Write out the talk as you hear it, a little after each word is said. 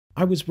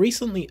I was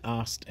recently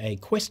asked a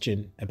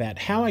question about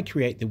how I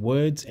create the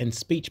words and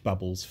speech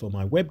bubbles for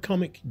my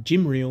webcomic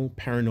Jim Reel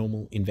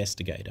Paranormal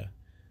Investigator.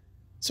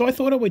 So I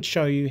thought I would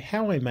show you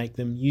how I make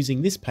them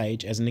using this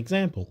page as an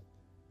example.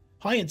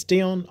 Hi, it's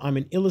Dion. I'm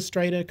an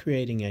illustrator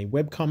creating a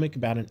webcomic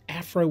about an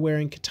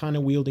afro-wearing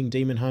katana-wielding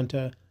demon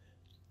hunter.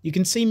 You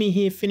can see me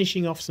here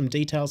finishing off some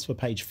details for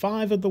page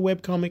 5 of the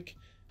webcomic,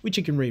 which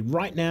you can read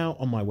right now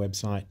on my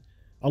website.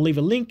 I'll leave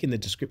a link in the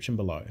description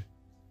below.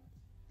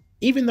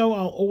 Even though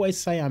I'll always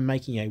say I'm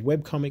making a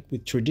webcomic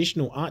with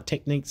traditional art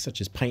techniques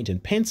such as paint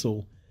and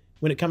pencil,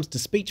 when it comes to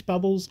speech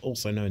bubbles,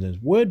 also known as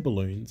word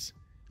balloons,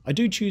 I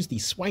do choose the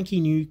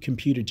swanky new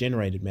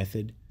computer-generated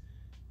method.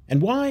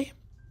 And why?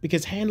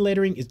 Because hand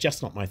lettering is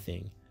just not my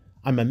thing.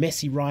 I'm a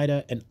messy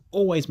writer and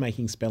always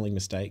making spelling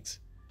mistakes.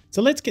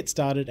 So let's get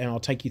started and I'll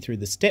take you through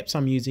the steps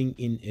I'm using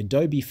in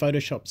Adobe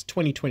Photoshop's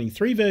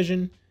 2023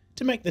 version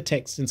to make the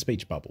text and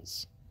speech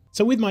bubbles.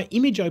 So with my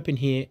image open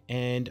here,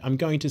 and I'm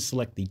going to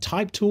select the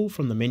type tool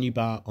from the menu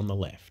bar on the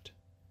left.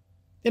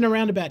 Then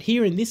around about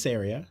here in this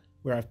area,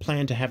 where I've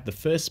planned to have the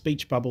first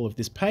speech bubble of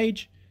this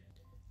page,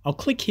 I'll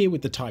click here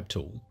with the type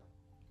tool.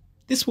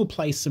 This will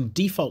place some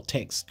default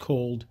text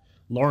called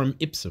lorem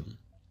ipsum.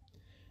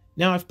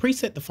 Now I've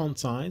preset the font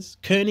size,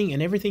 kerning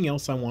and everything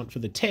else I want for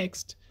the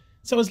text,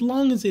 so as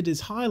long as it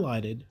is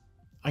highlighted,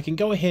 I can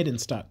go ahead and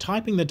start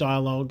typing the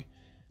dialogue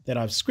that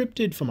I've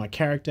scripted for my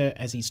character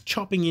as he's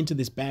chopping into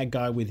this bad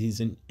guy with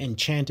his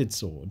enchanted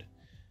sword.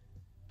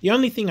 The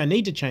only thing I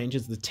need to change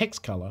is the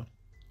text color,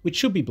 which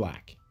should be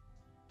black.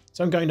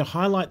 So I'm going to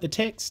highlight the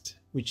text,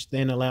 which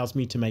then allows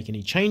me to make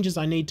any changes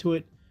I need to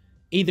it,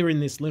 either in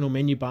this little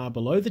menu bar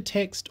below the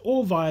text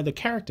or via the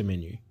character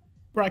menu,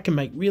 where I can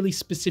make really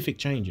specific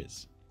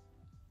changes.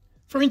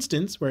 For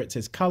instance, where it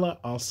says color,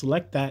 I'll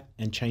select that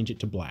and change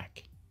it to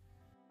black.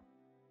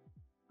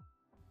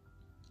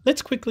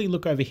 Let's quickly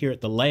look over here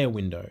at the layer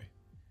window.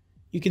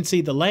 You can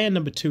see the layer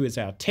number 2 is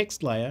our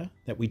text layer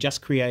that we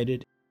just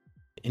created.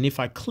 And if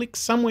I click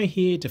somewhere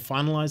here to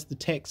finalize the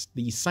text,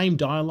 the same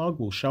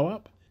dialogue will show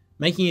up,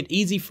 making it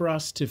easy for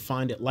us to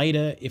find it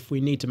later if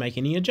we need to make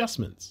any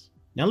adjustments.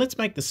 Now let's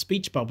make the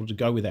speech bubble to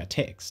go with our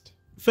text.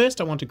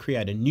 First, I want to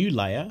create a new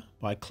layer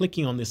by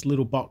clicking on this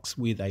little box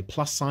with a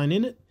plus sign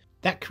in it.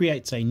 That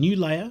creates a new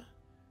layer,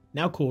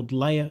 now called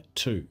layer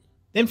 2.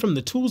 Then from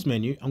the tools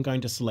menu, I'm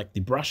going to select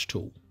the brush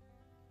tool.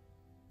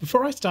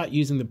 Before I start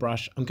using the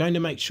brush, I'm going to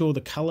make sure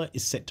the color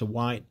is set to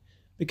white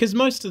because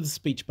most of the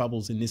speech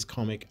bubbles in this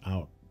comic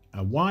are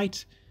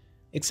white,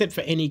 except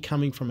for any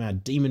coming from our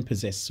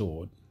demon-possessed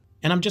sword.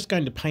 And I'm just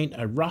going to paint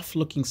a rough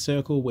looking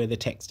circle where the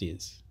text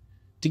is.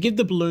 To give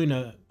the balloon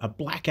a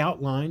black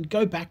outline,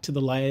 go back to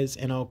the layers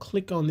and I'll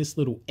click on this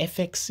little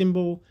FX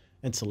symbol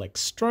and select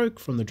stroke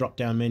from the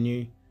drop-down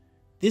menu.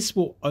 This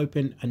will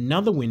open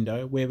another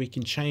window where we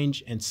can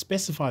change and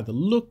specify the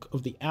look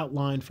of the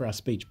outline for our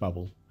speech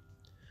bubble.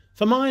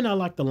 For mine, I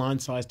like the line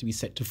size to be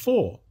set to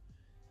 4,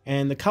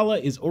 and the color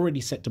is already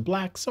set to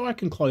black, so I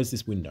can close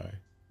this window.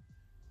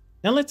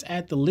 Now let's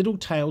add the little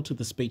tail to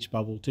the speech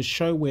bubble to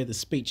show where the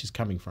speech is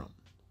coming from.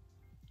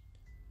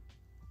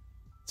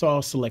 So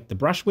I'll select the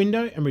brush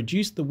window and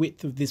reduce the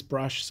width of this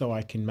brush so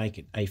I can make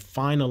it a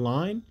finer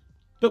line.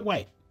 But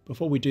wait,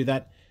 before we do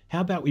that,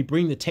 how about we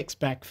bring the text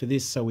back for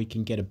this so we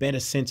can get a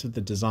better sense of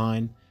the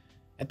design.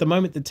 At the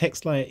moment, the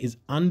text layer is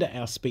under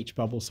our speech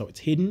bubble, so it's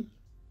hidden.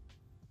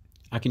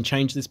 I can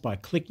change this by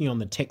clicking on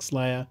the text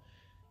layer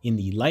in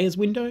the layers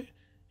window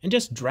and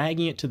just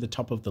dragging it to the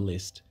top of the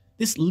list.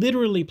 This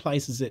literally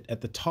places it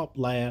at the top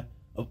layer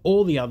of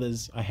all the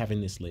others I have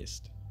in this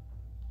list.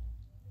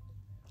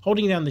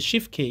 Holding down the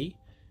Shift key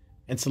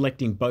and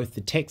selecting both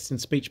the text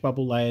and speech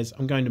bubble layers,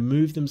 I'm going to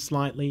move them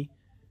slightly.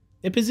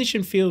 Their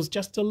position feels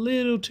just a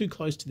little too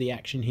close to the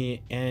action here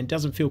and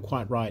doesn't feel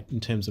quite right in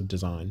terms of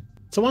design.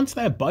 So once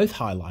they're both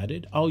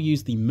highlighted, I'll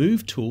use the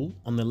Move tool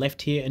on the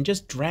left here and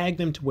just drag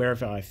them to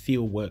wherever I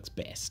feel works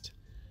best.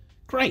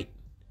 Great!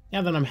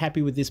 Now that I'm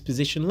happy with this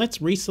position, let's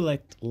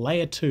reselect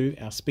layer 2,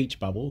 our speech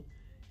bubble,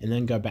 and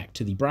then go back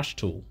to the brush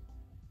tool.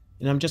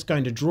 And I'm just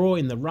going to draw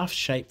in the rough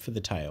shape for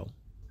the tail.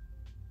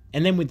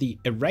 And then with the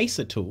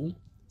eraser tool,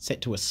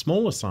 set to a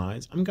smaller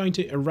size, I'm going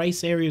to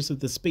erase areas of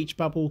the speech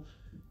bubble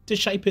to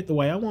shape it the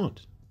way I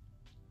want.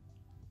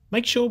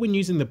 Make sure when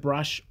using the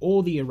brush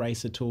or the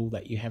eraser tool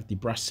that you have the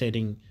brush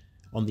setting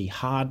on the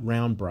hard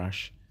round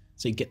brush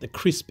so you get the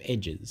crisp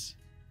edges.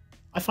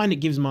 I find it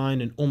gives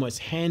mine an almost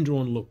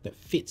hand-drawn look that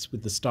fits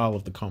with the style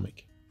of the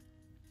comic.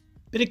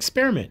 But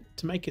experiment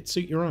to make it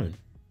suit your own.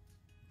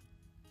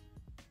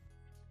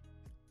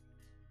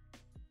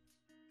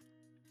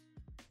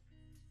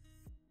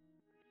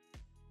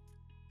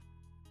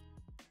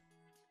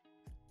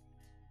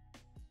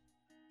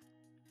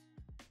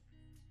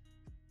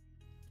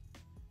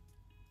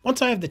 Once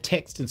I have the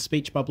text and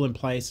speech bubble in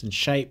place and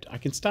shaped, I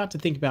can start to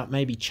think about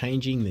maybe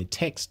changing the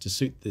text to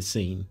suit the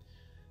scene.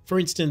 For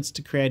instance,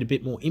 to create a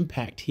bit more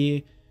impact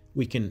here,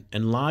 we can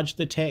enlarge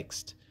the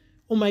text,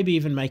 or maybe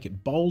even make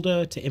it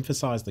bolder to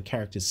emphasize the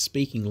characters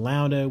speaking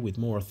louder with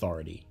more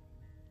authority.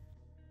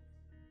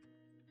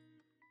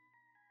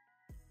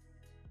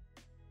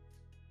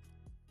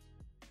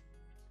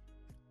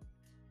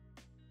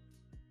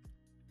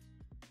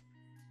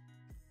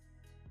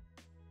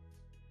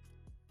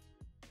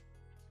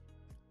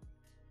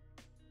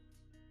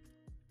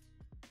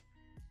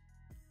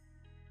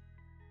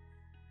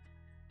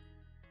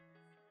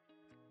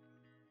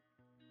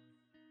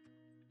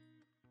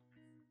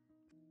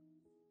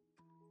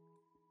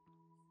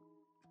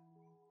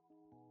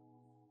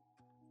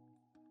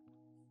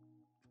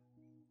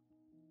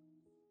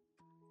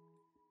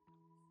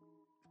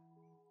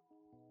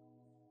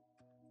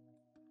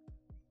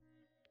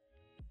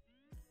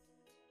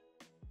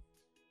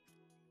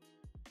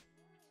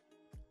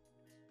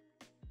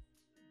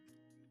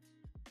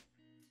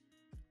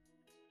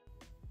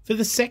 For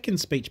the second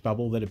speech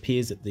bubble that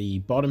appears at the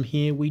bottom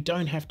here, we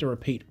don't have to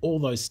repeat all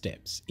those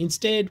steps.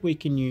 Instead, we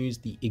can use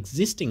the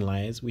existing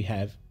layers we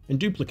have and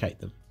duplicate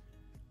them.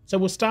 So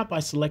we'll start by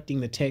selecting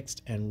the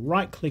text and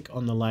right-click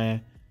on the layer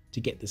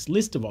to get this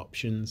list of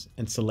options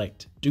and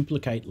select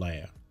Duplicate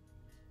Layer.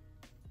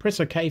 Press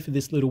OK for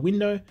this little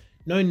window,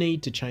 no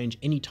need to change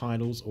any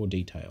titles or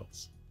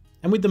details.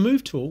 And with the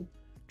Move tool,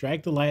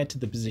 drag the layer to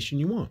the position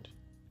you want.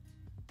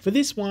 For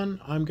this one,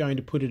 I'm going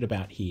to put it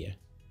about here.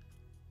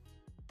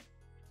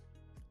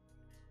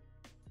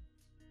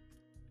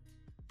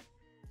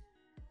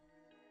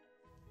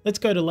 Let's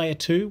go to layer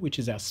 2, which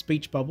is our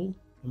speech bubble,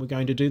 and we're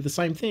going to do the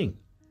same thing.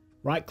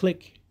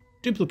 Right-click,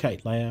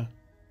 Duplicate Layer,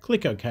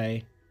 click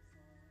OK,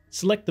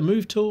 select the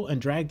Move tool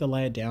and drag the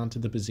layer down to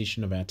the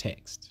position of our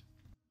text.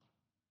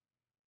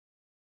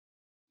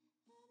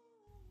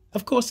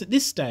 Of course, at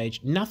this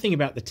stage, nothing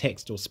about the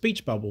text or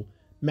speech bubble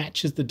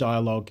matches the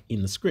dialogue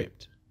in the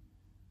script.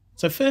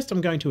 So first I'm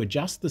going to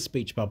adjust the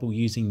speech bubble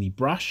using the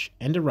brush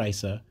and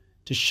eraser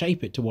to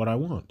shape it to what I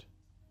want.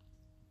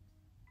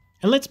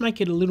 And let's make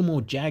it a little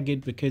more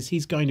jagged because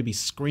he's going to be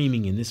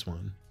screaming in this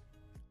one.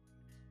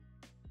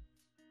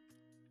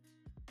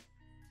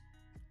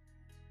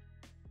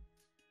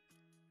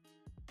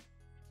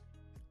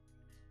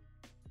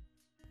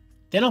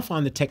 Then I'll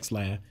find the text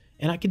layer,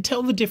 and I can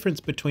tell the difference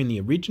between the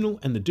original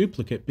and the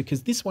duplicate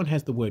because this one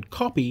has the word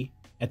copy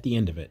at the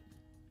end of it.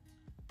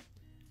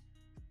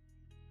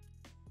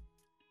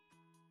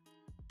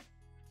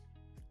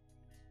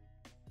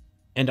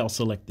 And I'll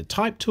select the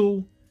type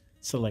tool,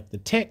 select the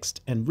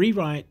text and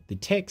rewrite the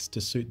text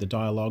to suit the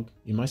dialogue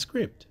in my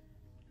script.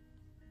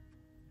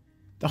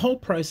 The whole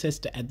process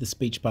to add the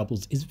speech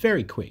bubbles is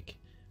very quick.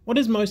 What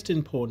is most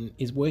important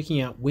is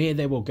working out where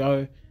they will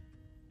go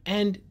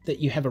and that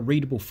you have a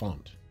readable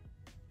font.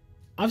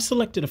 I've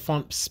selected a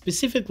font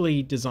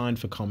specifically designed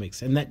for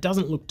comics and that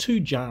doesn't look too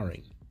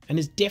jarring and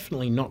is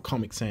definitely not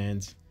Comic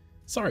Sans.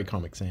 Sorry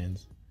Comic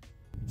Sans.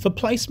 For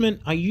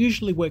placement, I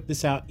usually work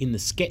this out in the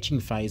sketching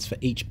phase for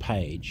each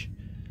page.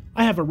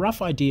 I have a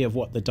rough idea of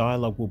what the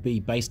dialogue will be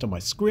based on my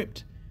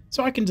script,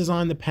 so I can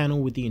design the panel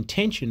with the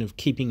intention of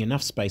keeping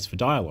enough space for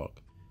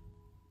dialogue.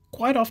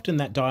 Quite often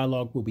that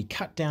dialogue will be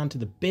cut down to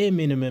the bare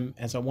minimum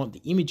as I want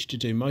the image to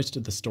do most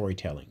of the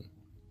storytelling.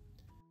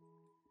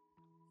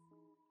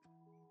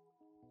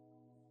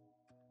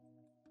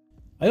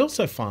 I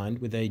also find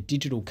with a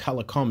digital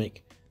colour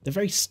comic, the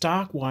very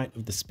stark white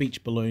of the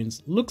speech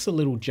balloons looks a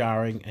little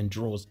jarring and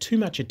draws too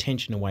much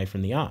attention away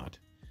from the art.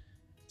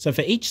 So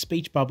for each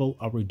speech bubble,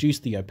 I'll reduce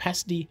the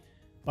opacity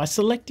by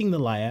selecting the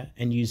layer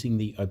and using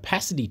the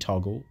opacity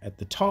toggle at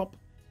the top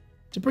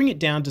to bring it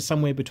down to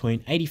somewhere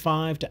between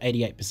 85 to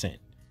 88%.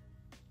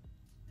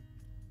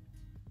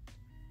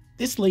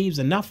 This leaves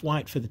enough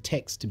white for the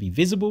text to be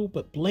visible,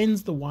 but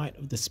blends the white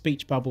of the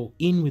speech bubble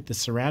in with the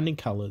surrounding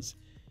colours,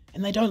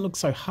 and they don't look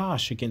so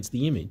harsh against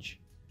the image.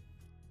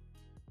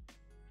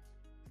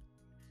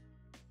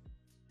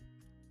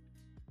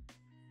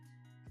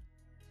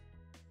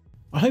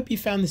 I hope you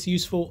found this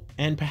useful,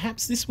 and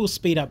perhaps this will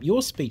speed up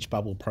your speech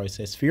bubble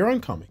process for your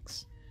own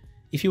comics.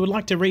 If you would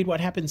like to read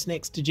what happens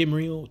next to Jim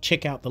Reel,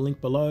 check out the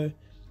link below.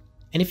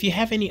 And if you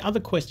have any other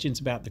questions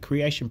about the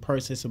creation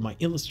process of my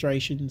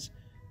illustrations,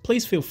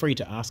 please feel free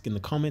to ask in the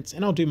comments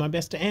and I'll do my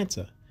best to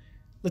answer.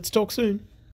 Let's talk soon.